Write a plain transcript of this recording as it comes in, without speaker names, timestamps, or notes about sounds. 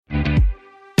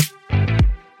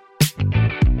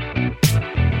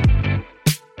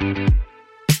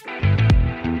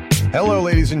Hello,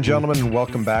 ladies and gentlemen, and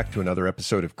welcome back to another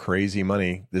episode of Crazy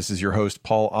Money. This is your host,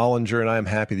 Paul Ollinger, and I'm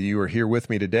happy that you are here with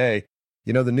me today.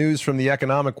 You know, the news from the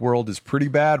economic world is pretty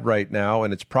bad right now,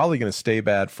 and it's probably going to stay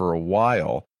bad for a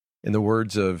while. In the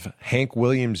words of Hank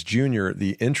Williams Jr.,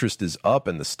 the interest is up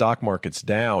and the stock market's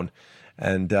down.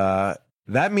 And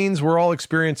that means we're all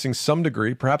experiencing some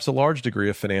degree, perhaps a large degree,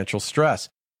 of financial stress.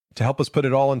 To help us put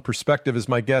it all in perspective is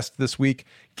my guest this week,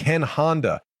 Ken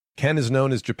Honda. Ken is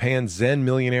known as Japan's Zen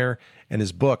millionaire, and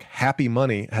his book, Happy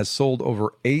Money, has sold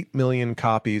over 8 million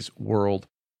copies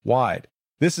worldwide.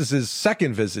 This is his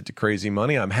second visit to Crazy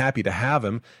Money. I'm happy to have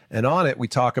him. And on it, we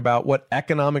talk about what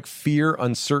economic fear,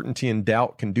 uncertainty, and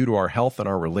doubt can do to our health and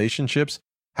our relationships,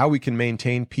 how we can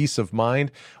maintain peace of mind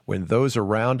when those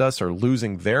around us are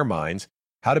losing their minds,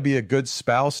 how to be a good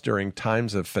spouse during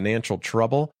times of financial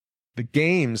trouble, the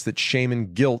games that shame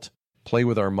and guilt play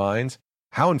with our minds,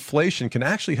 how inflation can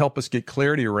actually help us get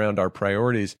clarity around our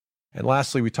priorities. And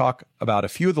lastly, we talk about a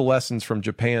few of the lessons from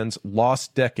Japan's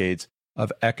lost decades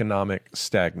of economic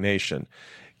stagnation.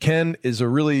 Ken is a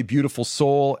really beautiful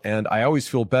soul, and I always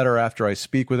feel better after I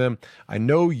speak with him. I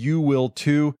know you will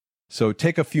too. So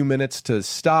take a few minutes to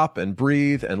stop and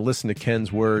breathe and listen to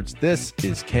Ken's words. This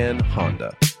is Ken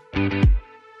Honda.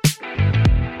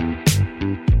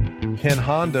 Ken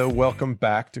Honda, welcome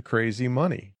back to Crazy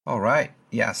Money. All right.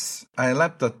 Yes. I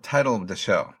love the title of the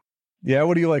show. Yeah,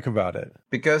 what do you like about it?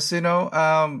 Because, we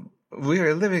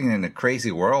are living in a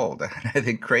crazy world. And I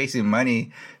think Crazy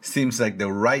Money seems like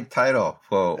the right title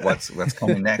for what's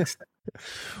coming next.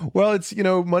 Well, it's,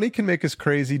 money can make us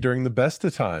crazy during the best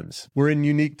of times. We're in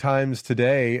unique times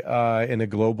today in a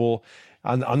global,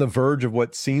 on the verge of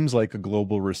what seems like a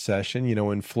global recession.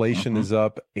 Inflation is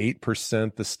up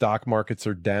 8%. The stock markets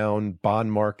are down.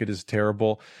 Bond market is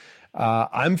terrible.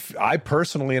 I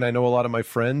personally, and I know a lot of my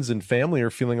friends and family are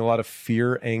feeling a lot of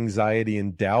fear, anxiety,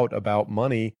 and doubt about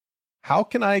money. How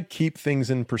can I keep things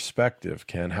in perspective,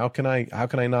 Ken? How can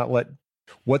I not let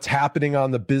what's happening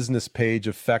on the business page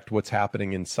affect what's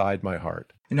happening inside my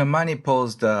heart? Money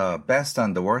pulls the best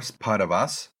and the worst part of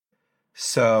us.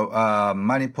 So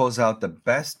money pulls out the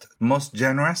best, most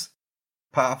generous,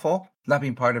 powerful,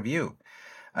 loving part of you.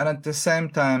 And at the same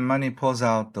time, money pulls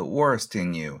out the worst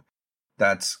in you.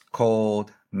 That's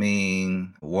cold,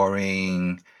 mean,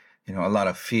 worrying, a lot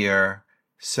of fear.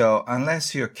 So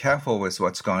unless you're careful with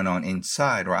what's going on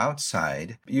inside or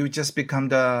outside, you just become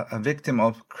a victim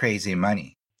of crazy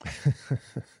money.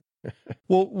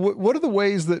 Well, what are the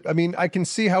ways that, I can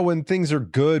see how when things are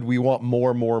good, we want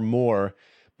more, more, more.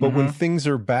 But when things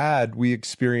are bad, we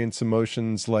experience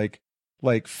emotions like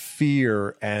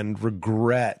fear and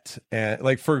regret. And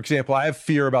like, for example, I have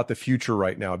fear about the future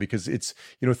right now because it's,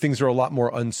 things are a lot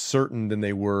more uncertain than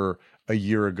they were a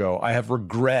year ago. I have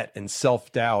regret and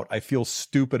self-doubt. I feel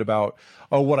stupid about,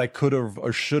 what I could have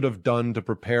or should have done to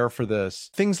prepare for this.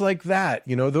 Things like that.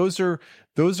 Those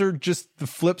are just the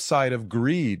flip side of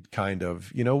greed, kind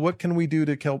of. What can we do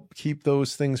to help keep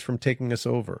those things from taking us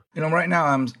over? Right now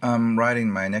I'm writing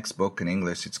my next book in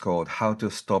English. It's called How to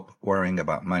Stop Worrying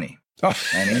About Money. Oh.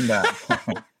 And in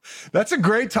that, that's a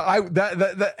great time.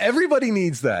 That everybody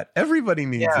needs that. Everybody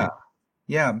needs it.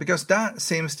 Yeah, because that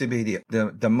seems to be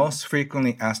the most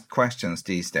frequently asked questions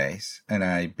these days, and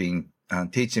I've been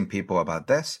teaching people about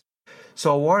this.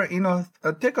 So,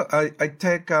 I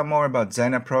take a more about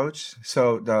Zen approach.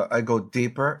 So I go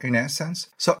deeper in essence.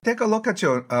 So take a look at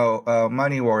your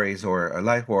money worries or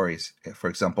life worries.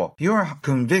 For example, you are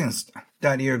convinced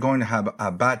that you're going to have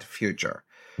a bad future,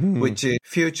 which is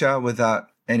future without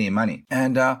any money.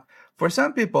 And for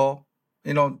some people,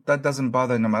 that doesn't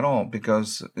bother them at all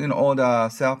because, all the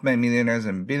self-made millionaires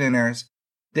and billionaires,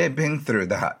 they've been through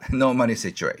that no money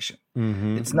situation.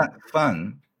 It's not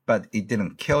fun, but it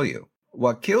didn't kill you.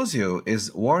 What kills you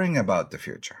is worrying about the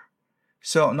future.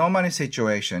 So no money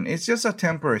situation, it's just a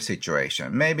temporary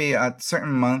situation. Maybe at a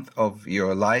certain month of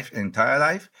your life, entire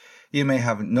life, you may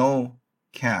have no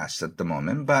cash at the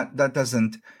moment, but that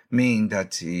doesn't mean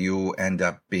that you end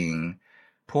up being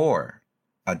poor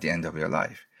at the end of your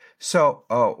life. So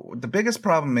the biggest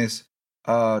problem is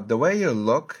the way you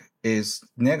look is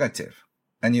negative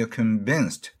and you're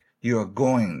convinced you're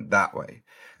going that way.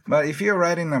 But if you're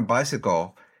riding a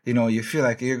bicycle, you feel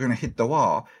like you're going to hit the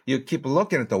wall. You keep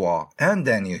looking at the wall and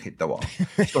then you hit the wall.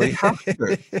 So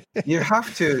you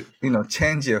have to,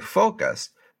 change your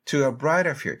focus to a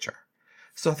brighter future.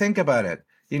 So think about it.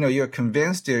 You're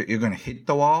convinced you're going to hit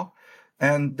the wall.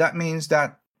 And that means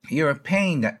that you're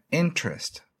paying the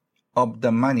interest of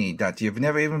the money that you've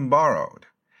never even borrowed.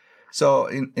 So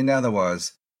in other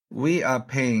words, we are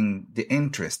paying the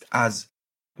interest as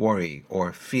worry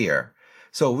or fear.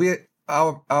 So we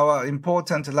our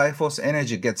important life force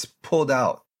energy gets pulled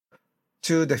out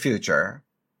to the future,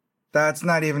 that's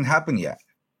not even happened yet.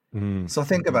 So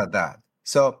think about that.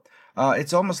 So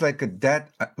it's almost like a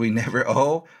debt we never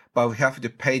owe, but we have to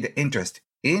pay the interest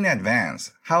in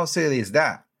advance. How silly is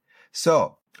that?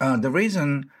 So the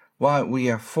reason why we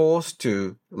are forced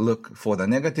to look for the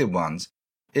negative ones,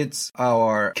 it's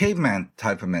our caveman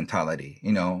type of mentality.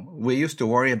 We used to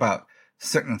worry about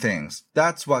certain things.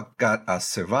 That's what got us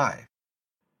survive.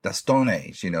 The Stone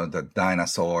Age, the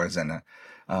dinosaurs and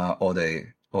all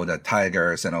the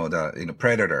tigers and all the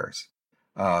predators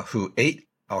who ate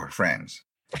our friends.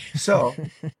 So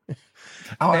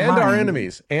our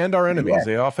enemies. Yeah.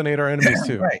 They often ate our enemies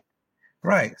too.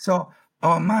 Right. So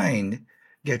our mind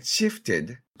gets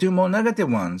shifted to more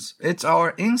negative ones. It's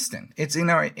our instinct. It's in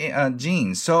our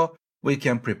genes. So we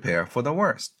can prepare for the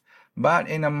worst. But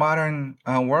in a modern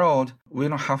world, we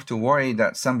don't have to worry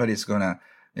that somebody's gonna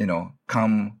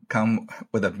come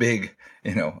with a big,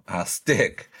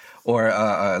 stick, or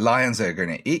lions are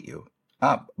going to eat you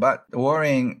up. But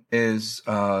worrying is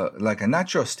like a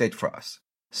natural state for us.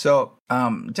 So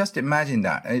just imagine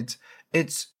that.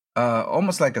 It's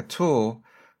almost like a tool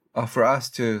for us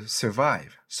to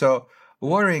survive. So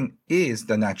worrying is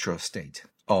the natural state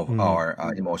of our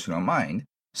emotional mind.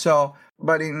 So,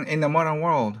 but in the modern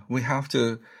world, we have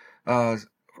to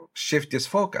shift this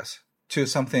focus to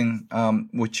something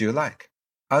which you like.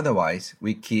 Otherwise,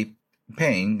 we keep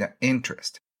paying the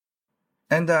interest.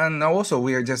 And then also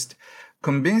we are just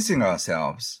convincing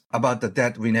ourselves about the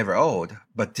debt we never owed,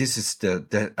 but this is the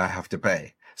debt I have to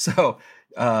pay. So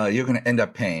you're going to end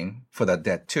up paying for that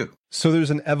debt too. So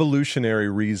there's an evolutionary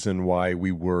reason why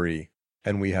we worry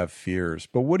and we have fears.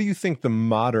 But what do you think the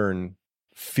modern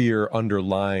fear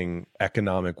underlying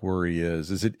economic worry is?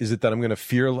 Is it that I'm going to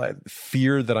fear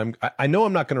that I know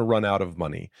I'm not going to run out of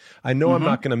money. I know I'm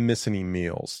not going to miss any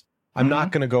meals. I'm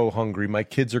not going to go hungry. My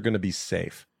kids are going to be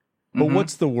safe. But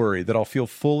what's the worry? That I'll feel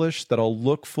foolish, that I'll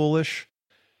look foolish,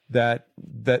 that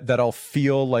I'll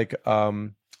feel like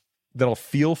that I'll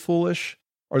feel foolish?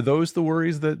 Are those the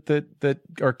worries that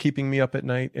are keeping me up at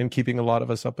night and keeping a lot of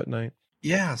us up at night?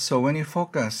 Yeah, so when you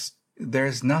focus,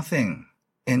 there's nothing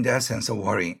in the essence of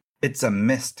worry. It's a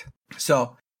mist.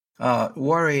 So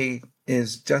worry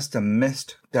is just a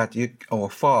mist or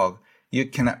fog you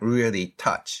cannot really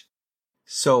touch.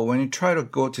 So when you try to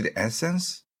go to the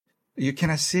essence, you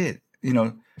cannot see it.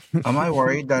 Am I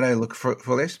worried that I look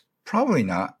foolish? Probably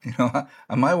not.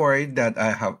 Am I worried that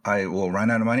I will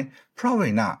run out of money?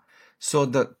 Probably not. So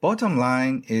the bottom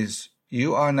line is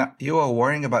you are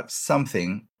worrying about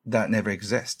something that never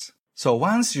exists. So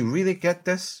once you really get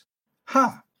this,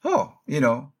 I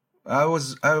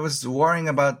was worrying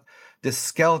about the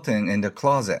skeleton in the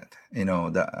closet. I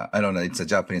don't know, it's a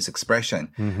Japanese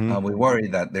expression. We worry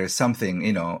that there's something,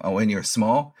 when you're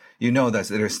small, that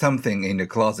there's something in the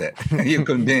closet. You're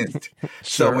convinced.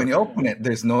 Sure. So when you open it,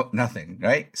 there's nothing,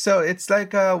 right? So it's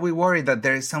like we worry that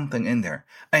there is something in there.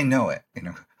 I know it.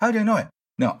 How do you know it?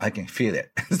 No, I can feel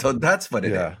it. So that's what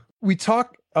it is. We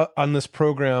talk on this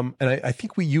program, and I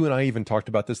think you and I even talked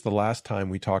about this the last time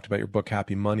we talked about your book,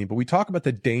 Happy Money, but we talk about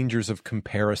the dangers of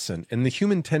comparison. And the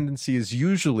human tendency is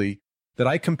usually that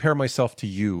I compare myself to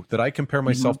you, that I compare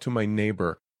myself to my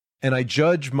neighbor, and I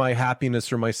judge my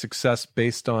happiness or my success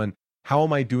based on how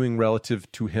am I doing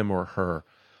relative to him or her.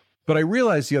 But I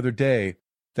realized the other day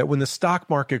that when the stock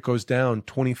market goes down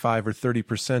 25 or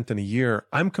 30% in a year,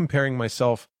 I'm comparing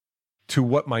myself to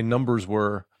what my numbers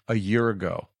were a year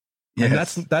ago.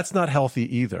 Yes. And that's not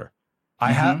healthy either.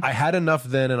 I had enough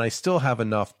then and I still have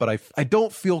enough, but I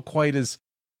don't feel quite as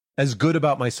good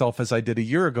about myself as I did a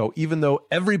year ago, even though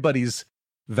everybody's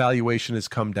valuation has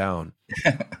come down.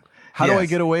 How do I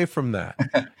get away from that?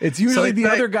 It's usually the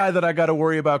other guy that I got to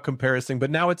worry about comparing, but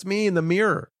now it's me in the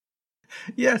mirror.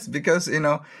 Yes, because,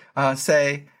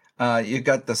 say you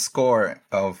got the score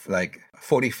of like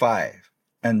 45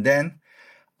 and then,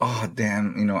 oh,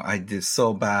 damn, I did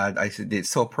so bad. I did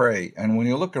so poorly. And when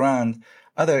you look around,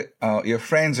 your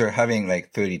friends are having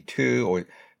like 32 or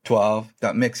 12.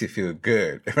 That makes you feel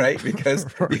good, right? Because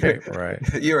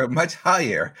you're much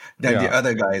higher than the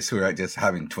other guys who are just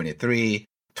having 23,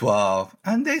 12,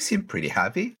 and they seem pretty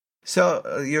happy.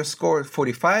 So your score is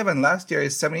 45 and last year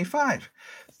is 75.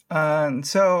 And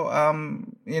so,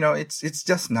 it's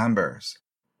just numbers.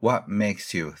 What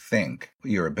makes you think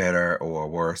you're better or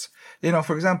worse?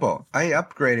 For example, I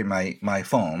upgraded my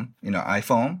phone,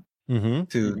 iPhone,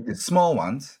 to the small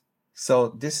ones.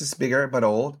 So this is bigger but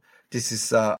old. This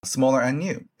is smaller and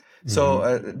new.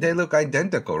 So they look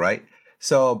identical, right?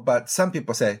 So, but some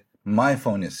people say, my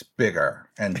phone is bigger.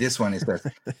 And this one is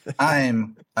that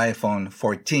I'm iPhone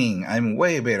 14. I'm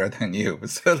way better than you.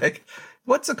 So like,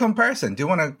 what's the comparison? Do you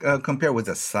want to compare with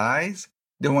the size?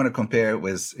 Do you want to compare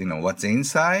with, what's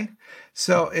inside?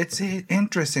 So it's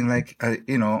interesting, like,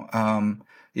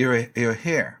 your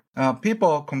hair.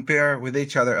 People compare with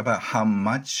each other about how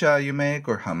much you make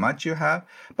or how much you have.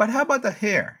 But how about the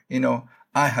hair?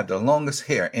 I have the longest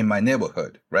hair in my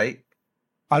neighborhood, right?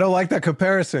 I don't like that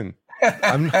comparison.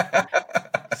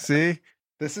 See,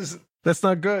 that's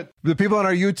not good. The people on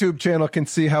our YouTube channel can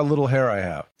see how little hair I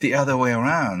have. The other way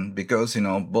around, because,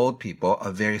 bald people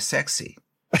are very sexy.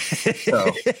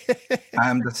 So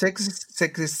I'm the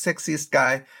sexiest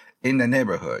guy in the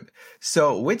neighborhood.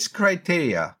 So which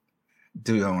criteria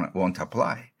do you want to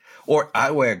apply? Or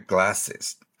I wear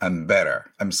glasses. I'm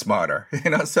better. I'm smarter.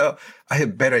 So I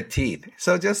have better teeth.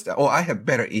 So I have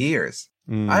better ears.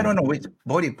 I don't know which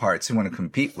body parts you want to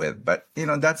compete with, but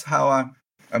that's how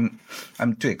I'm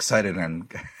too excited.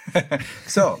 And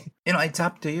so, it's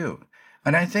up to you.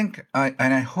 And I think,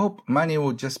 I hope money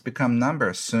will just become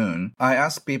numbers soon. I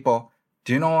ask people,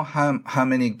 do you know how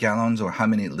many gallons or how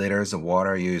many liters of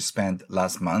water you spent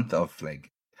last month of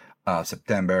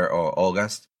September or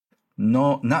August?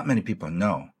 No, not many people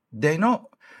know. They know,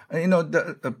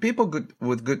 the people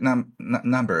with good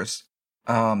numbers,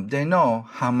 they know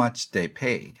how much they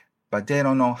paid, but they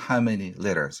don't know how many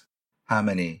liters, how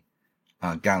many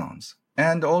gallons.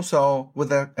 And also with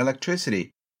the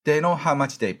electricity, they know how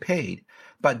much they paid,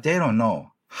 but they don't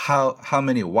know how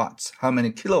many watts, how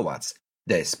many kilowatts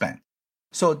they spent.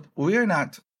 So we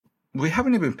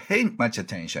haven't even paid much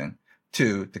attention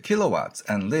to the kilowatts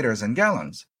and liters and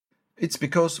gallons. It's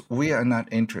because we are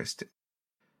not interested.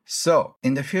 So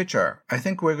in the future, I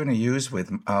think we're going to use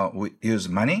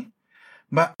money,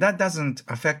 but that doesn't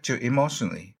affect you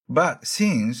emotionally. But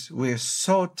since we're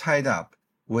so tied up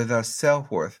with our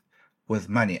self-worth with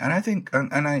money, and I think,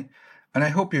 and I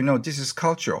hope this is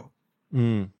cultural,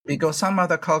 because some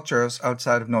other cultures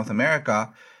outside of North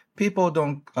America, people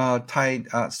don't tie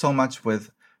so much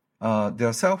with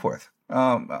their self-worth.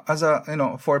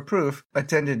 For proof, I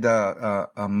attended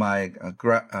my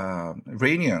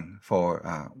reunion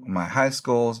for my high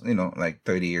schools, like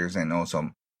 30 years, and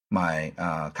also my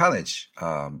college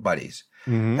buddies.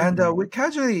 Mm-hmm. And we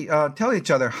casually tell each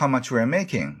other how much we're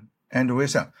making. And we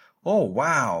say, oh,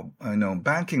 wow,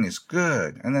 banking is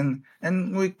good. And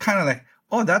we kind of like,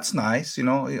 oh, that's nice,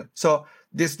 So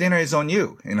this dinner is on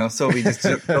you, so we just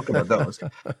talk about those.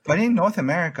 But in North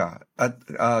America, at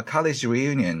a college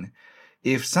reunion,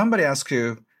 if somebody asks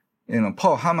you,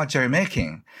 Paul, how much are you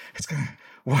making? It's going to,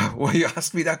 well, you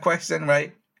asked me that question,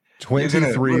 right?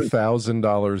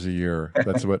 $23,000 a year.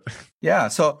 That's what. Yeah.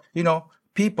 So,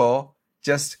 people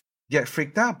just get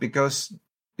freaked out because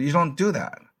you don't do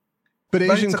that. But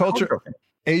Asian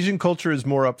culture is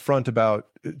more upfront about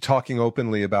talking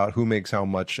openly about who makes how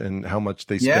much and how much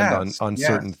they spend on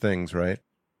certain things, right?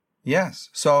 Yes.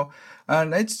 So,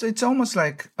 and it's almost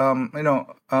like,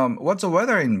 what's the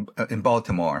weather in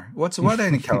Baltimore? What's the weather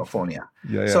in California?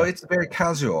 Yeah. So it's very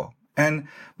casual.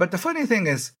 But the funny thing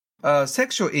is,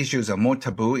 sexual issues are more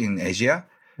taboo in Asia.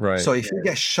 Right. So if you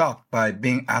get shocked by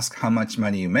being asked how much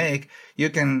money you make, you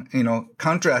can,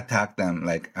 counterattack them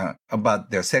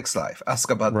about their sex life. Ask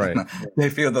about them. They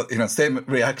feel the same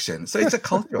reaction. So it's a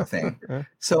cultural thing.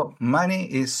 So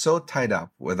money is so tied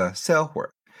up with a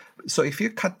self-worth. So if you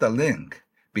cut the link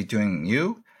between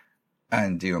you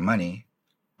and your money,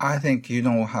 I think you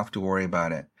don't have to worry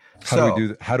about it.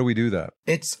 How do we do that?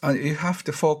 It's you have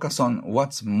to focus on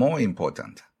what's more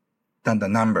important than the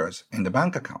numbers in the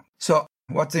bank account. So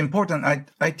what's important,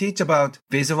 I teach about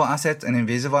visible assets and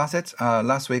invisible assets.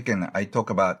 Last weekend, I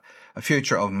talk about a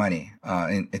future of money.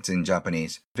 It's in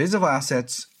Japanese. Visible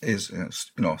assets is,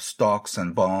 stocks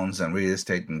and bonds and real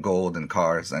estate and gold and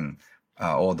cars and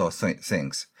all those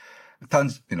things.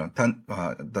 The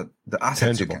assets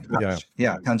tangible, you can touch.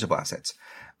 Yeah, tangible assets.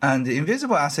 And the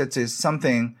invisible assets is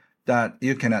something that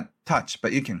you cannot touch,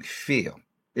 but you can feel.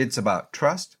 It's about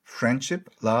trust, friendship,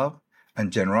 love,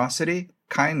 and generosity,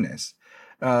 kindness.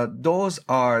 Those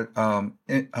are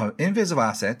invisible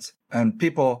assets, and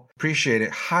people appreciate it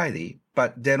highly,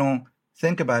 but they don't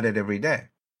think about it every day.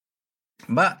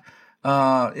 But,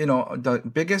 the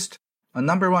biggest,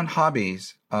 number one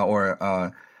hobbies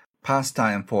or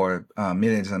pastime for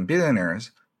millions and billionaires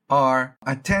are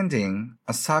attending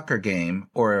a soccer game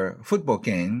or a football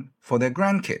game for their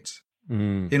grandkids.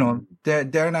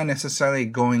 They're not necessarily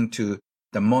going to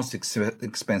the most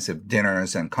expensive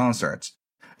dinners and concerts.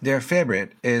 Their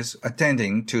favorite is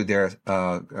attending to their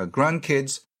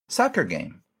grandkids' soccer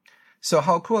game. So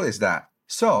how cool is that?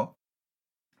 So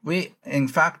We, in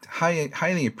fact,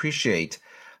 highly appreciate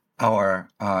our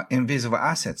invisible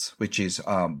assets, which is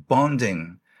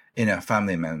bonding in our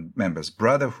family members,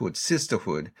 brotherhood,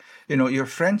 sisterhood, your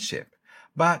friendship.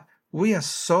 But we are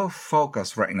so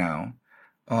focused right now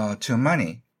to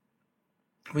money,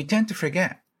 we tend to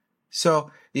forget.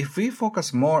 So if we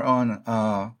focus more on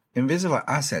invisible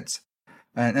assets,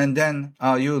 and then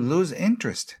you lose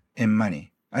interest in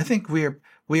money. I think we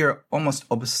are almost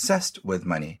obsessed with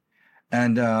money,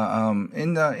 and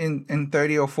in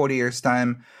 30 or 40 years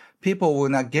time, people will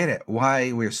not get it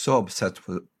why we're so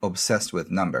obsessed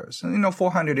with numbers.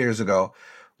 400 years ago,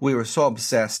 we were so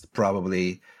obsessed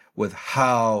probably with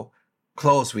how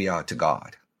close we are to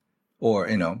God, or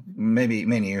maybe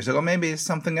many years ago, maybe it's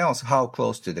something else, how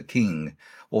close to the king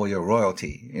or your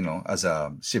royalty, as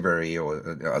a chivalry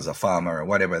or as a farmer or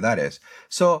whatever that is.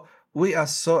 So we are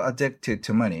so addicted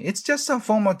to money. It's just a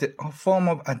form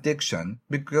of addiction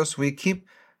because we keep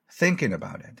thinking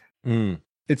about it.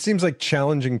 It seems like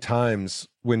challenging times,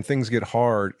 when things get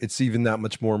hard, it's even that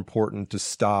much more important to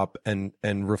stop and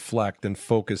reflect and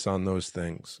focus on those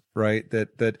things, right?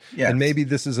 Yes. And maybe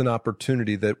this is an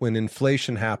opportunity that when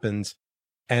inflation happens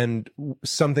and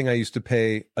something I used to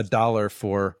pay $1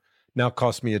 for now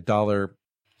costs me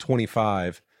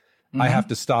 $1.25, I have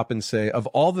to stop and say, of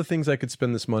all the things I could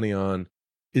spend this money on,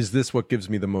 is this what gives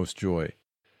me the most joy?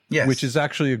 Yes. Which is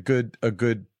actually a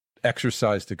good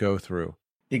exercise to go through.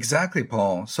 Exactly,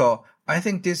 Paul. So I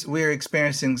think we're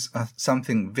experiencing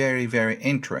something very, very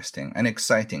interesting and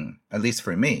exciting, at least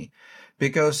for me,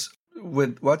 because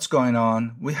with what's going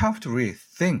on, we have to really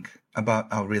think about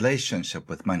our relationship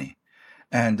with money.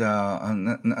 And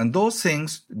those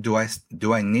things, do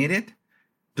I need it?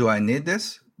 Do I need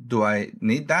this? Do I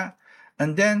need that?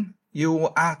 And then you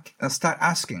will start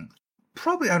asking,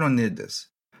 probably I don't need this,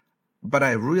 but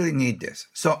I really need this.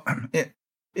 So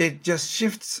it just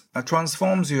shifts,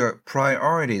 transforms your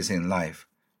priorities in life.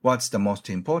 What's the most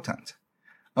important?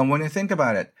 And when you think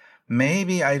about it,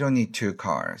 maybe I don't need 2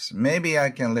 cars. Maybe I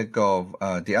can let go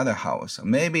of the other house.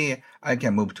 Maybe I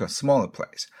can move to a smaller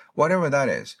place. Whatever that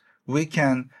is, we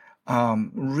can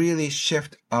really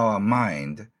shift our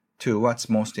mind to what's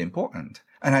most important.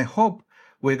 And I hope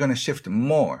we're going to shift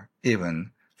more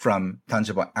even from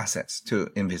tangible assets to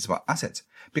invisible assets,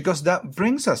 because that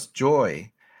brings us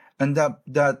joy, and that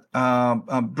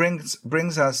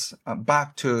brings us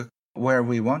back to where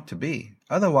we want to be.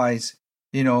 Otherwise,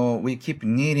 we keep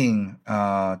needing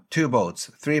 2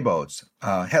 boats, 3 boats,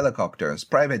 helicopters,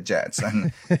 private jets,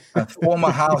 and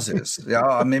former houses.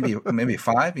 Maybe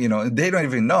 5. They don't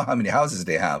even know how many houses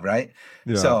they have, right?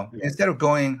 Yeah. So instead of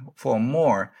going for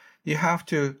more, you have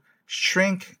to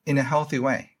shrink in a healthy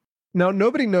way. Now,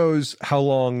 nobody knows how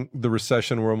long the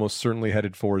recession we're almost certainly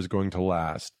headed for is going to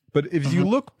last. But if you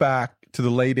look back to the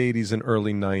late 80s and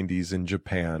early 90s in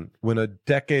Japan, when a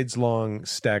decades-long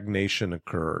stagnation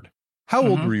occurred, how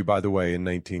old were you, by the way, in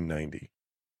 1990?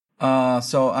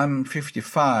 So I'm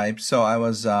 55. So I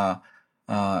was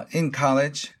in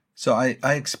college. So I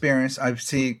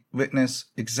witness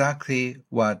exactly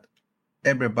what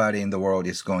everybody in the world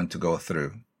is going to go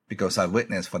through, because I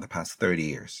witnessed for the past 30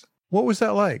 years. What was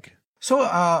that like? So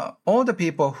all the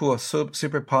people who are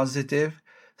super positive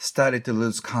started to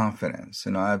lose confidence.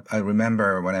 I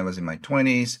remember when I was in my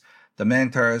 20s, the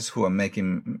mentors who are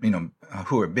making,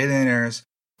 who are billionaires,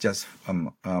 just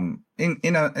in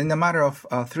a matter of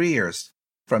 3 years,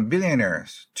 from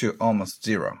billionaires to almost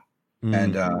zero.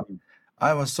 And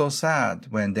I was so sad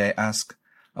when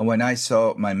I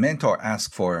saw my mentor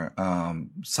ask for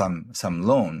some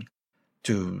loan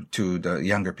to the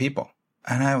younger people,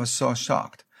 and I was so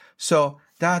shocked. So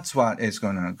that's what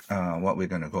we're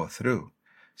gonna go through.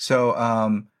 So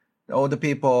all the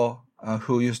people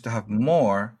who used to have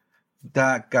more,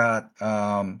 that got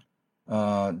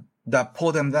that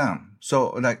pulled them down. So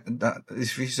like that,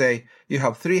 if you say you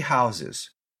have 3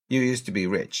 houses, you used to be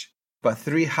rich, but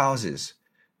 3 houses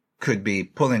could be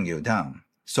pulling you down.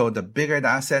 So the bigger the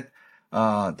asset,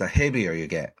 the heavier you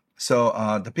get. So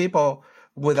the people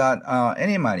without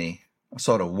any money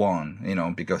sort of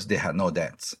won, because they had no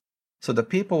debts. So the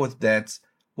people with debts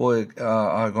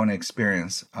are going to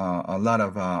experience a lot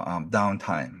of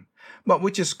downtime, but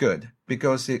which is good,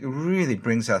 because it really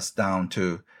brings us down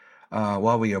to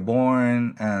why we are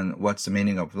born and what's the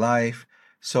meaning of life.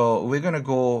 So we're going to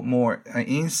go more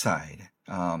inside,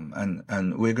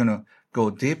 and we're going to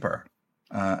go deeper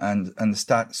and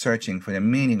start searching for the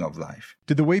meaning of life.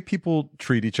 Did the way people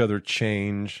treat each other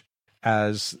change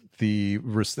as the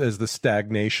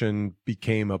stagnation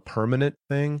became a permanent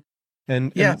thing?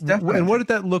 Yes, definitely. And what did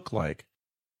that look like?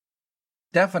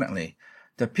 Definitely.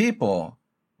 The people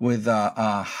with the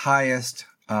highest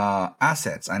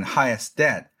assets and highest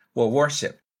debt were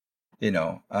worshipped. You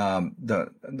know,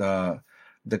 the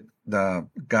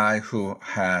guy who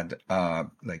had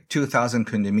like 2,000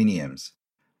 condominiums,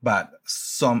 but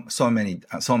so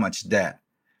much debt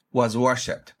was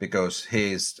worshipped because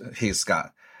he's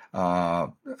got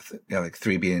like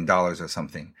 $3 billion or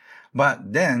something.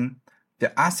 But then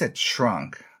the asset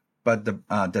shrunk, but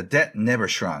the debt never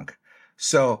shrunk.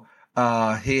 So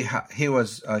he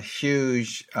was a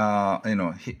huge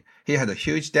he had a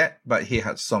huge debt, but he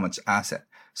had so much asset,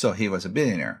 so he was a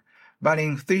billionaire. But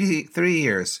in 3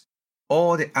 years,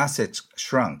 all the assets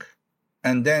shrunk,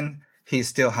 and then he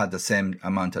still had the same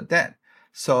amount of debt.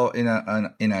 So in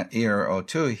a year or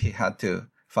two, he had to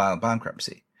file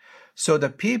bankruptcy. So the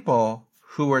people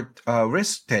who were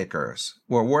risk takers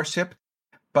were worshipped,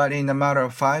 but in a matter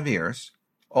of 5 years,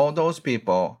 all those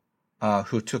people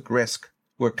who took risk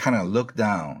were kind of looked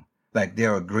down, like they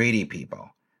were greedy people.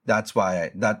 That's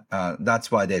why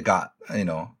they got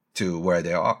to where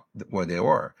they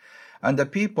were, and the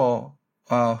people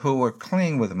who were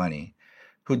clean with money,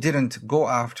 who didn't go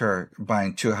after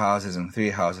buying 2 houses and 3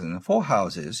 houses and 4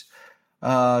 houses,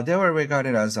 they were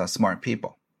regarded as smart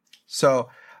people. So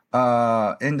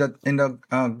in the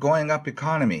going up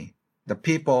economy, the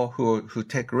people who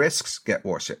take risks get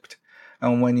worshipped,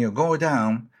 and when you go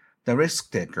down, the risk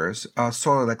takers are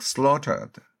sort of like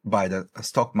slaughtered by the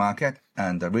stock market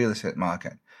and the real estate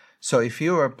market. So if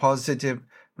you are positive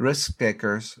risk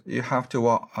takers, you have to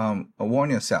warn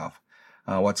yourself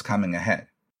what's coming ahead.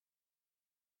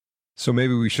 So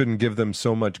maybe we shouldn't give them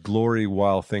so much glory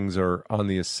while things are on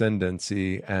the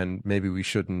ascendancy, and maybe we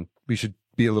should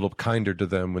be a little kinder to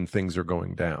them when things are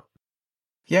going down.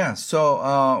 Yeah,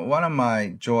 so one of my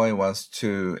joy was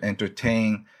to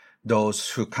entertain those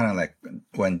who kind of like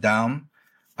went down.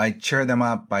 I cheer them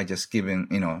up by just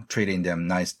treating them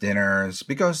nice dinners,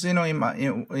 because in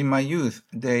my youth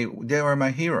they were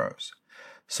my heroes.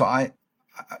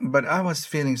 But I was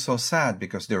feeling so sad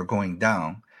because they were going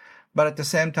down. But at the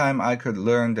same time, I could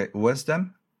learn the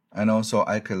wisdom, and also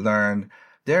I could learn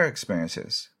their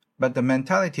experiences. But the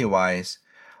mentality wise,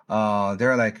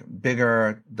 they're like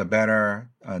bigger, the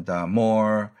better, the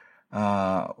more,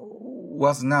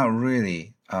 was not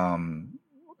really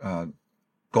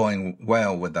going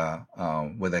well with the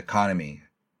economy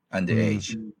and the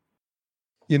age.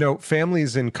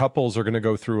 Families and couples are going to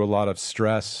go through a lot of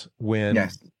stress when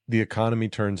the economy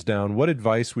turns down. What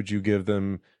advice would you give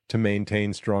them to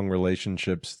maintain strong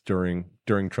relationships during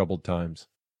troubled times?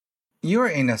 You're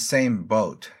in the same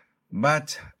boat,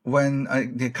 but when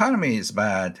the economy is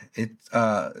bad,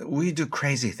 we do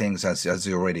crazy things, as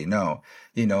you already know.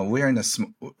 We're in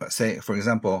say, for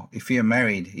example, if you're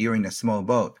married, you're in a small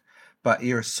boat, but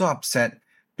you're so upset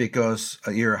because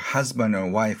your husband or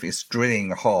wife is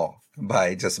drilling a hole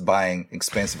by just buying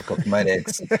expensive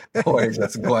cosmetics or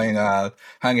just going out,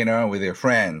 hanging around with your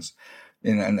friends.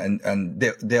 And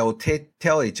they'll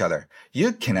tell each other,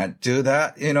 you cannot do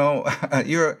that.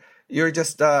 You're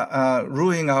just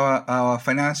ruining our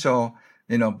financial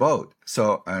boat.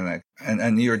 So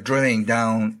and you're drilling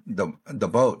down the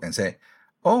boat and say,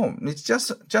 oh, it's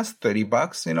just $30,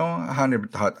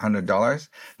 $100.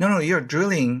 No, you're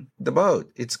drilling the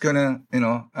boat. It's gonna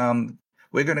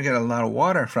we're gonna get a lot of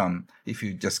water from if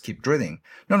you just keep drilling.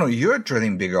 No, you're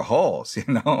drilling bigger holes.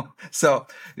 So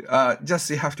just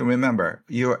you have to remember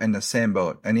you're in the same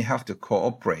boat and you have to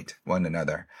cooperate one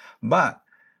another. But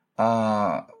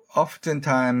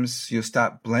oftentimes you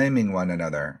start blaming one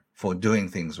another for doing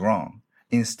things wrong.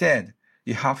 Instead,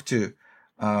 you have to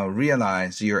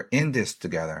realize you're in this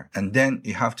together, and then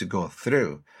you have to go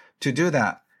through. To do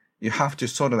that, you have to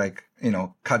sort of like,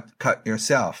 cut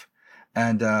yourself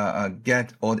and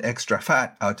get all the extra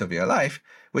fat out of your life,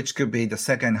 which could be the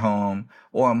second home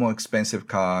or more expensive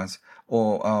cars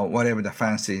or whatever the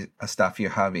fancy stuff you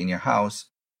have in your house.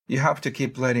 You have to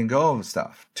keep letting go of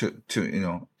stuff to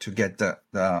get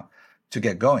to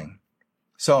get going.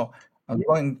 So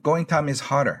going time is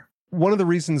harder. One of the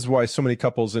reasons why so many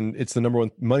couples, and it's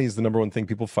money is the number one thing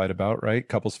people fight about, right?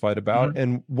 Couples fight about. Mm-hmm.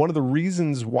 And one of the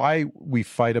reasons why we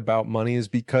fight about money is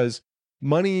because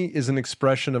money is an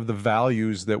expression of the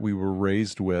values that we were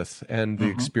raised with and the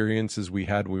experiences we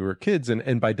had when we were kids.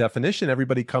 And by definition,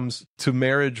 everybody comes to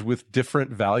marriage with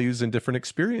different values and different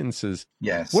experiences.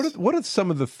 Yes. What are some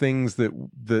of the things that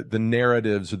the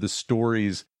narratives or the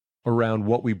stories around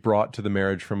what we brought to the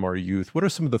marriage from our youth? What are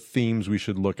some of the themes we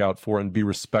should look out for and be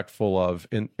respectful of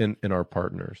in our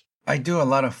partners? I do a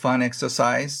lot of fun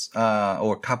exercise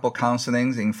or couple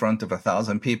counseling in front of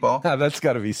 1,000 people. That's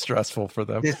got to be stressful for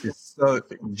them. This is so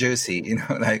juicy,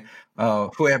 like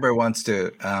whoever wants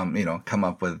to, come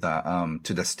up with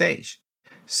to the stage.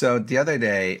 So the other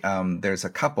day, there's a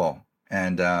couple,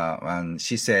 and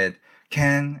she said,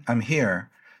 "Ken, I'm here.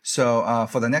 So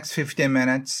for the next 15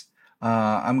 minutes,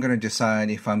 I'm going to decide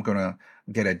if I'm going to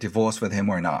get a divorce with him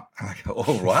or not." I'm like,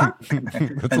 "Oh, what?"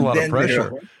 That's a lot of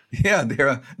pressure.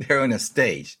 They're on a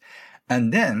stage.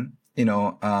 And then,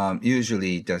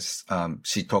 usually just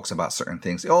she talks about certain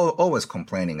things, always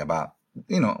complaining about,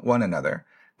 one another.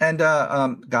 And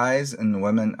guys and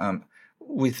women,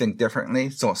 we think differently.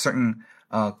 So certain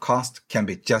cost can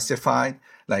be justified,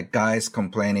 like guys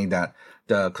complaining that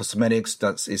the cosmetics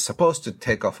that is supposed to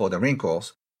take off all the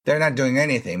wrinkles, they're not doing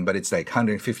anything, but it's like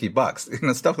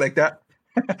 $150, stuff like that.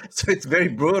 So it's very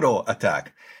brutal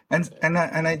attack. And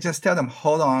I just tell them,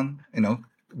 hold on,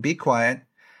 be quiet.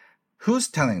 Who's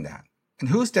telling that? And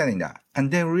who's telling that?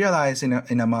 And they realize in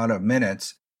a matter of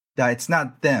minutes that it's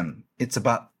not them. It's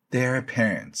about their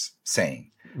parents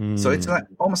saying. So it's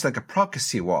almost like a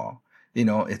proxy war.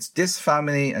 It's this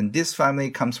family, and this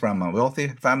family comes from a wealthy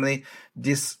family.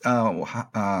 This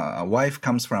wife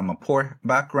comes from a poor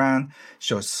background.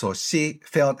 So she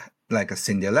felt like a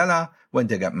Cinderella when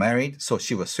they got married. So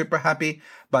she was super happy.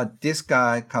 But this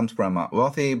guy comes from a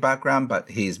wealthy background, but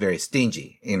he's very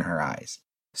stingy in her eyes.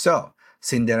 So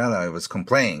Cinderella was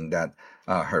complaining that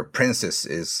her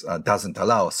princess doesn't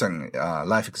allow certain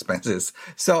life expenses.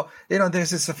 So,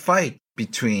 there's this fight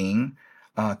between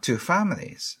two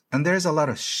families. And there's a lot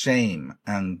of shame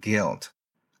and guilt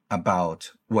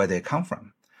about where they come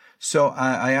from. So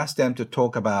I asked them to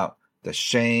talk about the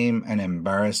shame and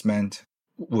embarrassment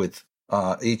with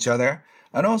each other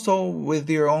and also with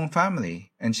your own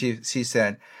family. And she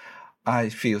said, "I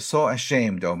feel so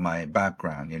ashamed of my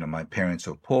background. My parents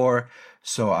were poor.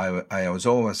 So I was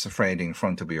always afraid in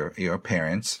front of your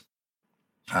parents,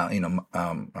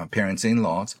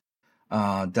 parents-in-laws,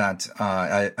 that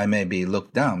I may be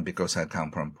looked down because I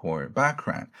come from poor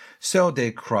background." So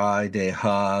they cried, they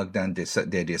hugged, and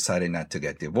they decided not to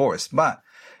get divorced. But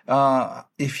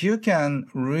if you can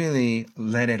really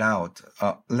let it out,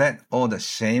 let all the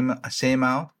shame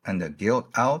out and the guilt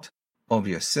out of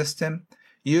your system,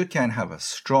 you can have a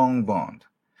strong bond.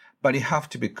 But you have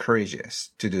to be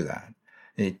courageous to do that.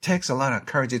 It takes a lot of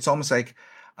courage. It's almost like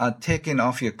taking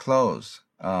off your clothes,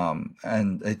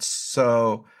 and it's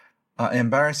so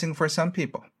embarrassing for some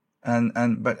people.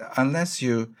 But unless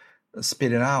you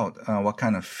spit it out, what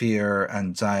kind of fear,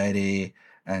 anxiety,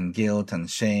 and guilt and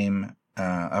shame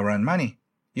around money,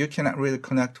 you cannot really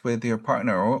connect with your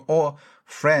partner or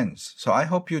friends. So I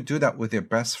hope you do that with your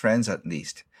best friends at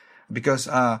least, because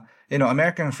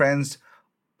American friends,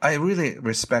 I really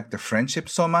respect the friendship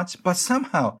so much, but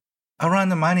somehow around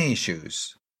the money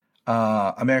issues,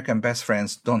 American best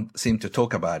friends don't seem to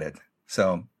talk about it.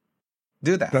 So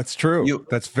do that. That's true.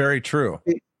 That's very true.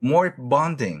 More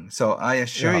bonding. So I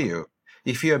assure you,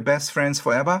 if you're best friends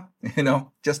forever,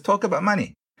 just talk about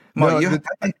money. You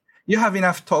have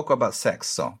enough talk about sex.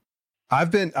 So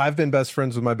I've been best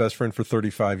friends with my best friend for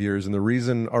 35 years. And the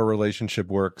reason our relationship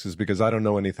works is because I don't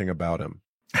know anything about him.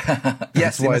 Yes,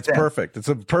 that's why it's perfect. It's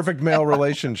a perfect male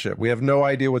relationship. We have no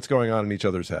idea what's going on in each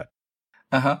other's head.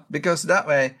 Because that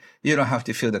way you don't have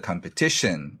to feel the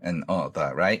competition and all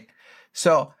that, right?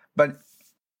 So, but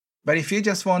if you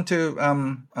just want to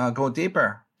go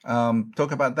deeper,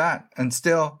 talk about that, and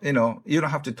still, you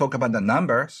don't have to talk about the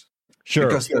numbers, sure,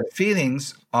 because the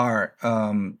feelings are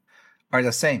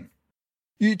the same.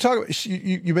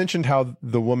 You mentioned how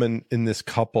the woman in this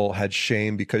couple had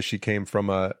shame because she came from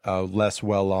a less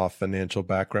well-off financial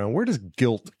background. Where does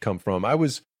guilt come from?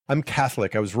 I'm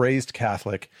Catholic. I was raised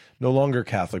Catholic, no longer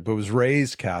Catholic, but was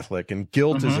raised Catholic. And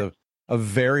guilt is a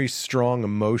very strong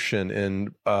emotion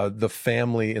in the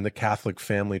family, in the Catholic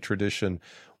family tradition.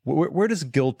 Where does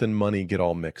guilt and money get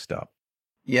all mixed up?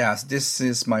 Yes, this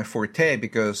is my forte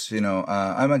because,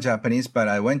 I'm a Japanese, but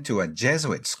I went to a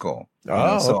Jesuit school.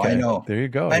 So okay. I know, there you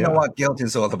go. I know what guilt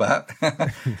is all about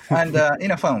and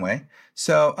in a fun way.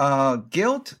 So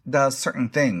guilt does certain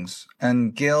things,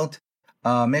 and guilt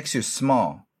makes you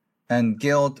small, and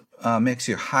guilt makes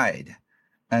you hide,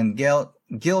 and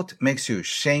guilt makes you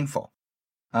shameful.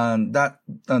 And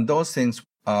those things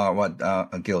are what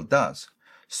guilt does.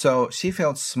 So she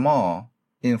felt small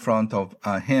in front of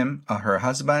him, her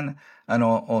husband, and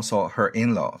also her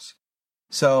in-laws.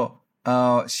 So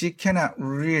she cannot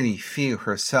really feel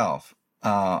herself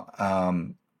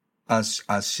as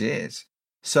she is.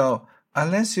 So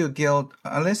unless you deal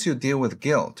with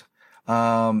guilt,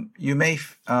 you may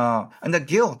and the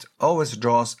guilt always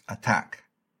draws attack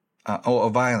or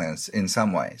violence in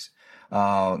some ways.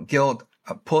 Guilt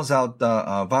pulls out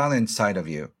the violent side of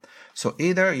you. So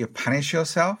either you punish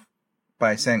yourself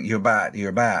by saying you're bad,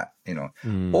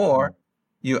 or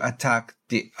you attack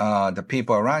the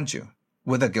people around you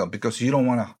with the guilt because you don't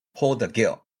want to hold the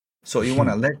guilt. So you want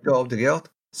to let go of the guilt.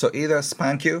 So either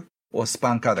spank you or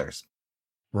spank others.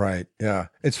 Right. Yeah.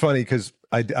 It's funny because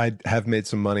I have made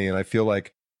some money and I feel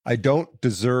like I don't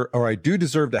deserve, or I do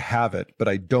deserve to have it, but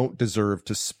I don't deserve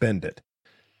to spend it.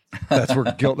 That's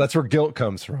where guilt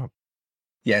comes from.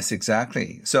 Yes,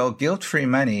 exactly. So guilt-free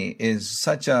money is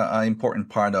such an important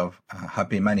part of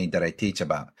happy money that I teach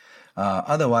about.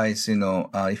 Otherwise,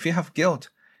 if you have guilt,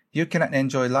 you cannot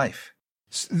enjoy life.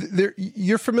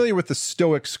 You're familiar with the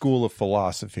Stoic school of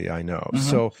philosophy, I know. Mm-hmm.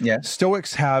 So yes.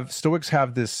 Stoics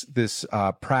have this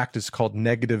practice called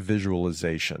negative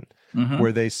visualization, mm-hmm.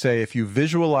 where they say if you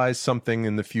visualize something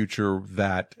in the future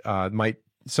that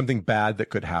something bad that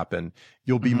could happen,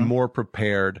 you'll be mm-hmm. more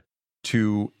prepared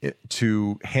to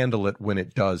handle it when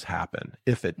it does happen,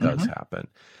 if it does mm-hmm. happen.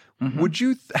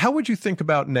 Mm-hmm. How would you think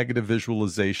about negative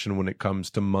visualization when it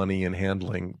comes to money and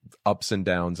handling ups and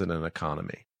downs in an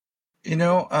economy?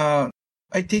 I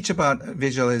teach about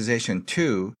visualization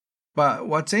too, but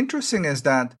what's interesting is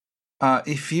that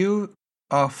if you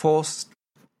are forced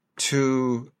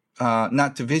to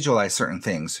not to visualize certain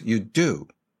things, you do.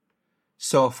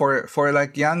 So for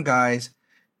like young guys,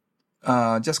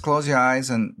 just close your eyes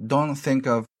and don't think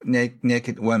of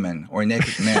naked women or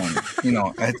naked men.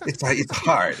 It's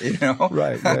hard.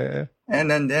 Right. Yeah. And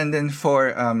then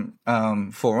for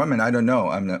women, I don't know.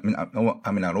 I'm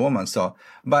not a woman. So,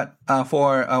 but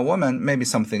for a woman, maybe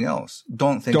something else.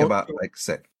 Don't think about like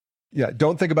sick. Yeah.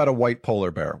 Don't think about a white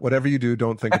polar bear. Whatever you do,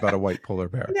 don't think about a white polar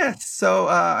bear. Yes. So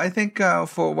I think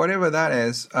for whatever that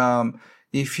is,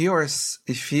 if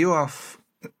you are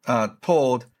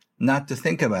told not to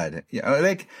think about it,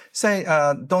 like say,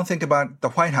 don't think about the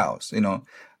White House.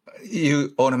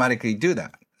 You automatically do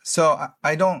that. So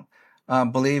I don't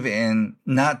believe in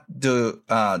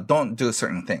don't do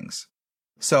certain things.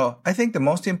 So I think the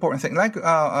most important thing, like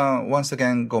once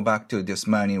again, go back to this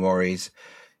money worries.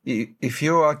 If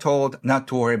you are told not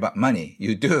to worry about money,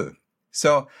 you do.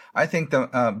 So I think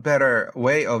the better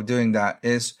way of doing that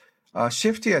is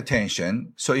shift your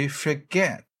attention so you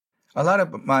forget. A lot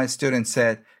of my students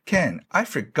said, Ken, I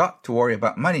forgot to worry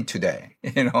about money today,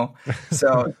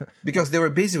 so because they were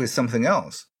busy with something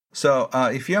else. So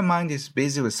if your mind is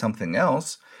busy with something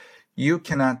else, you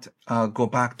cannot go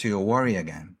back to your worry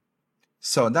again.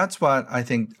 So that's what I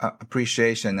think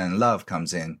appreciation and love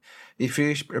comes in. If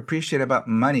you appreciate about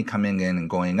money coming in and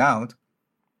going out,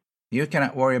 you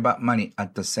cannot worry about money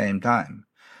at the same time.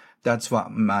 That's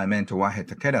what my mentor Wahei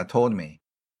Takeda told me.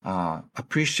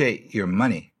 Appreciate your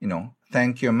money,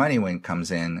 thank your money when it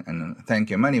comes in and thank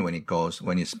your money when it goes,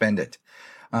 when you spend it.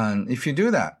 And if you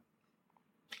do that,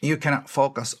 you cannot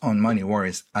focus on money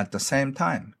worries at the same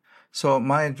time. So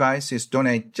my advice is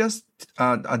donate just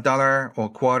 $1 or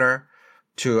quarter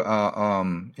to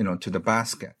the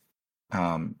basket,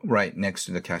 right next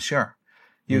to the cashier.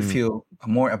 You feel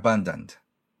more abundant,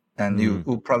 and you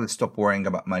will probably stop worrying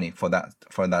about money for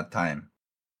that time.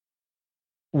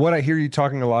 What I hear you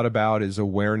talking a lot about is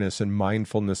awareness and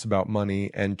mindfulness about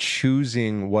money and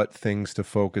choosing what things to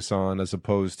focus on as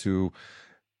opposed to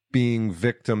being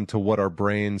victim to what our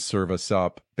brains serve us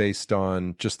up based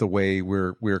on just the way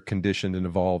we're conditioned and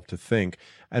evolved to think.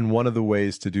 And one of the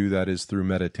ways to do that is through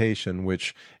meditation,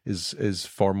 which is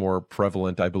far more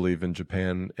prevalent, I believe, in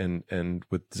Japan and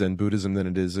with Zen Buddhism than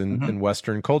it is in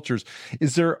Western cultures.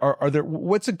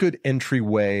 What's a good entry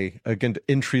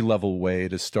level way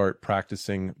to start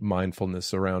practicing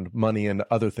mindfulness around money and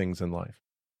other things in life?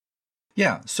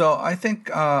 Yeah. So I think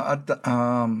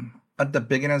at the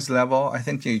beginner's level, I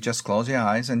think you just close your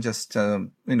eyes and just,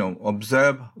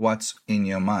 observe what's in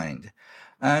your mind.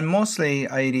 And mostly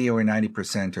 80 or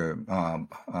 90%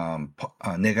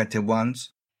 are negative ones.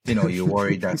 You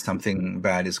worry that something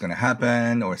bad is going to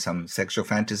happen or some sexual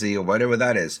fantasy or whatever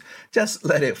that is. Just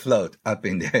let it float up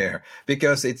in the air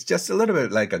because it's just a little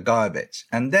bit like a garbage.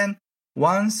 And then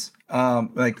once,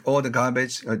 like all the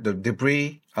garbage, the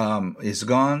debris, is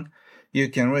gone, you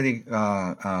can really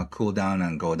cool down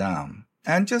and go down.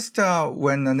 And just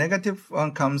when the negative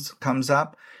one comes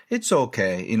up, it's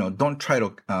okay. Don't try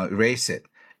to erase it.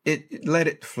 Let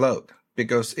it float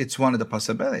because it's one of the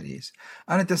possibilities.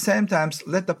 And at the same time,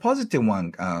 let the positive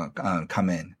one come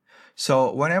in.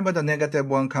 So whenever the negative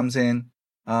one comes in,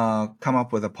 come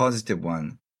up with a positive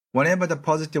one. Whenever the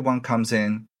positive one comes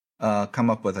in, come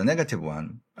up with a negative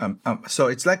one. So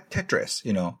it's like Tetris,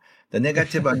 the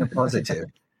negative and the positive.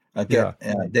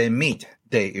 They meet,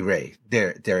 they erase,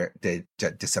 they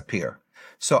disappear.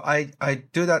 So I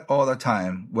do that all the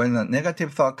time. When a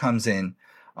negative thought comes in,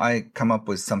 I come up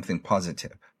with something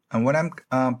positive. And when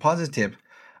I'm positive,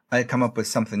 I come up with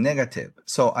something negative.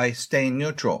 So I stay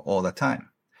neutral all the time.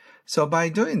 So by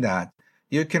doing that,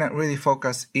 you cannot really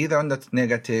focus either on the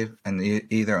negative and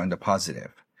either on the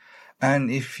positive. And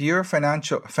if your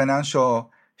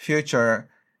financial future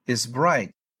is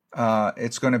bright,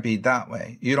 it's going to be that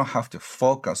way. You don't have to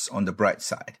focus on the bright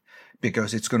side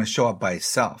because it's going to show up by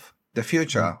itself. The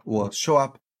future will show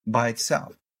up by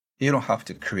itself. You don't have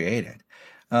to create it.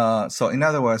 So in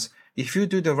other words, if you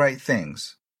do the right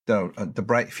things, the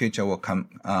bright future will come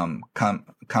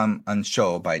and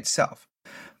show by itself.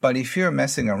 But if you're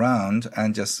messing around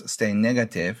and just stay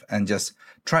negative and just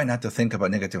try not to think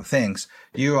about negative things,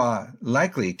 you are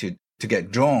likely to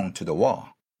get drawn to the wall.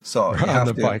 So you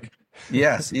have to,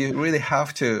 yes, you really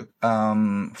have to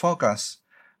focus.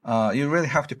 You really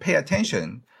have to pay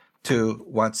attention to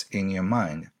what's in your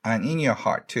mind and in your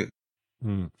heart too.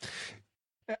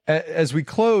 As we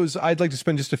close, I'd like to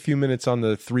spend just a few minutes on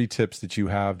the 3 tips that you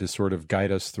have to sort of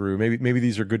guide us through. Maybe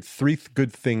these are three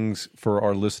good things for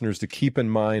our listeners to keep in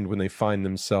mind when they find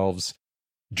themselves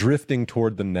drifting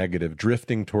toward the negative,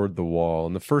 drifting toward the wall.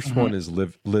 And the first one is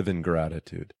live in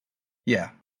gratitude. Yeah.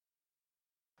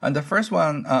 And the first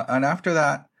one, and after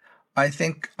that, I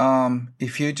think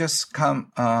if you just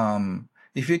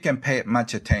if you can pay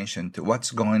much attention to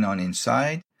what's going on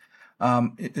inside,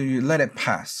 you let it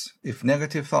pass. If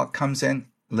negative thought comes in,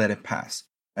 let it pass.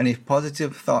 And if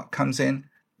positive thought comes in,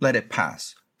 let it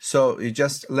pass. So you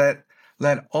just let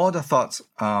all the thoughts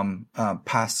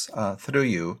pass through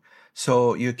you,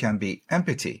 so you can be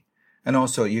empty, and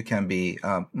also you can be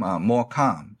more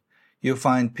calm. You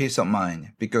find peace of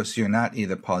mind because you're not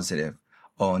either positive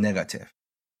or negative.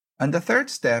 And the third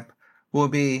step will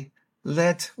be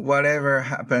let whatever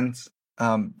happens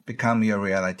become your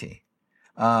reality.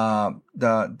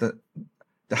 The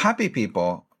happy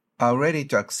people are ready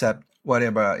to accept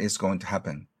whatever is going to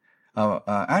happen.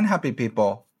 Unhappy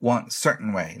people want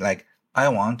certain way, like I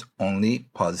want only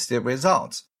positive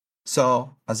results.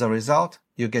 So as a result,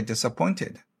 you get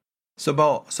disappointed. So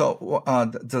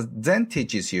the Zen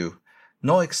teaches you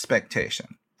no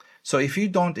expectation. So if you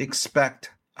don't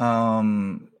expect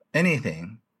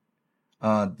anything,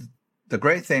 the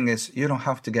great thing is you don't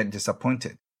have to get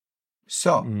disappointed.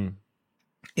 So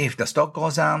if the stock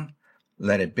goes down,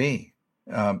 let it be,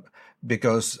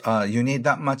 because you need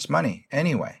that much money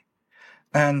anyway.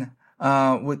 And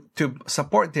to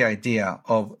support the idea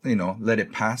of, let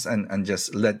it pass and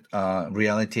just let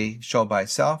reality show by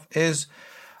itself is,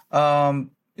 I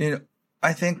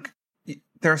think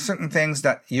there are certain things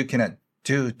that you cannot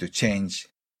do to change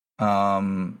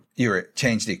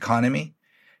change the economy,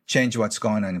 change what's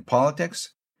going on in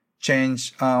politics,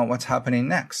 change what's happening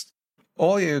next.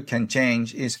 All you can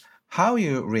change is how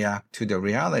you react to the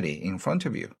reality in front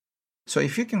of you. So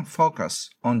if you can focus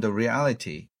on the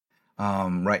reality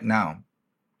right now,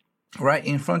 right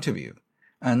in front of you,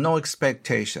 and no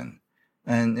expectation,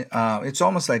 and it's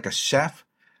almost like a chef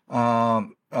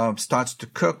starts to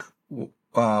cook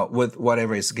with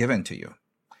whatever is given to you.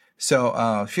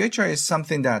 So future is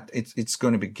something that it's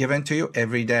going to be given to you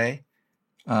every day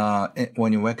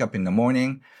when you wake up in the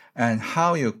morning, and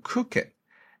how you cook it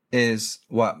is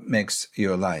what makes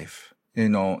your life.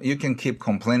 You can keep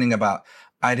complaining about,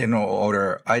 I didn't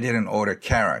order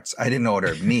carrots. I didn't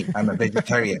order meat. I'm a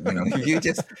vegetarian.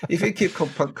 If you keep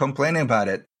complaining about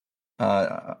it,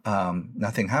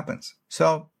 nothing happens.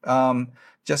 So,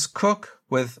 just cook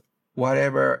with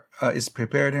whatever is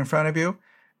prepared in front of you,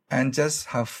 and just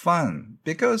have fun.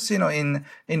 Because in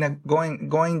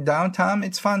going downtown,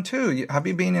 it's fun too. Have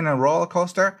you been in a roller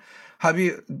coaster? Do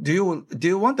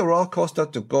you want the roller coaster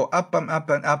to go up and up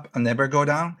and up and never go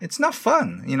down? It's not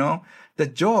fun, The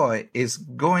joy is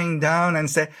going down and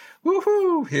say,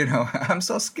 woohoo, I'm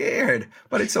so scared,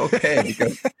 but it's okay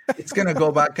because it's going to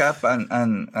go back up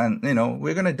and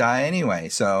we're going to die anyway.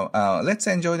 So let's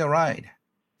enjoy the ride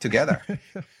together.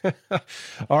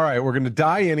 All right. We're going to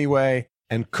die anyway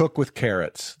and cook with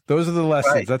carrots. Those are the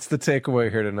lessons. Right. That's the takeaway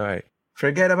here tonight.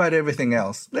 Forget about everything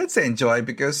else. Let's enjoy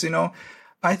because,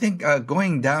 I think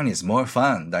going down is more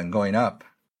fun than going up.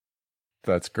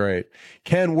 That's great.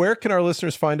 Ken, where can our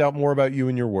listeners find out more about you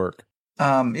and your work?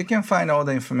 You can find all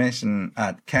the information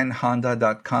at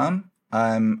kenhonda.com.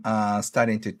 I'm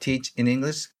starting to teach in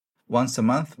English once a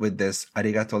month with this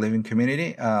Arigato Living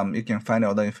community. You can find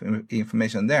all the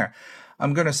information there.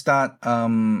 I'm going to start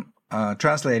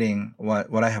translating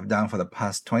what I have done for the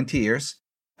past 20 years,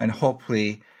 and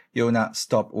hopefully you will not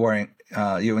stop worrying.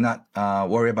 You will not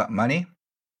worry about money.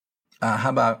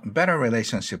 How about better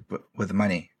relationship with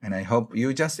money? And I hope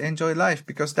you just enjoy life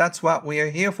because that's what we are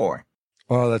here for.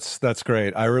 Oh, that's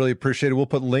great. I really appreciate it. We'll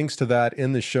put links to that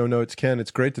in the show notes. Ken,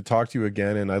 it's great to talk to you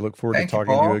again, and I look forward to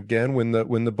talking to you again when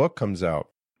the book comes out.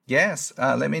 Yes,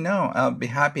 let me know. I'll be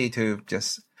happy to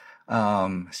just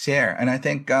share. And I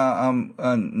think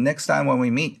next time when we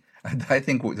meet, I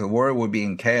think the world will be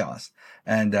in chaos,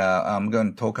 and I'm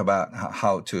going to talk about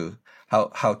how to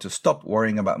stop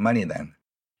worrying about money then.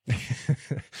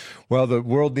 Well, the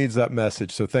world needs that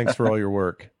message. So thanks for all your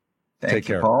work. Take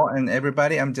care, Paul, and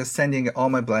everybody. I'm just sending all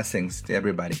my blessings to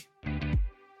everybody.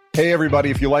 Hey, everybody,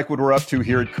 if you like what we're up to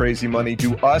here at Crazy Money,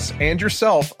 do us and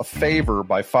yourself a favor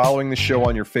by following the show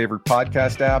on your favorite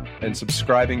podcast app and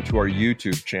subscribing to our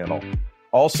YouTube channel.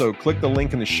 Also, click the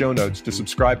link in the show notes to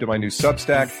subscribe to my new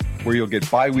Substack, where you'll get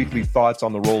bi-weekly thoughts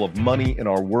on the role of money in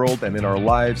our world and in our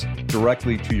lives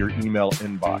directly to your email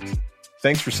inbox.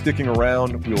 Thanks for sticking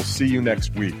around. We'll see you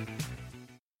next week.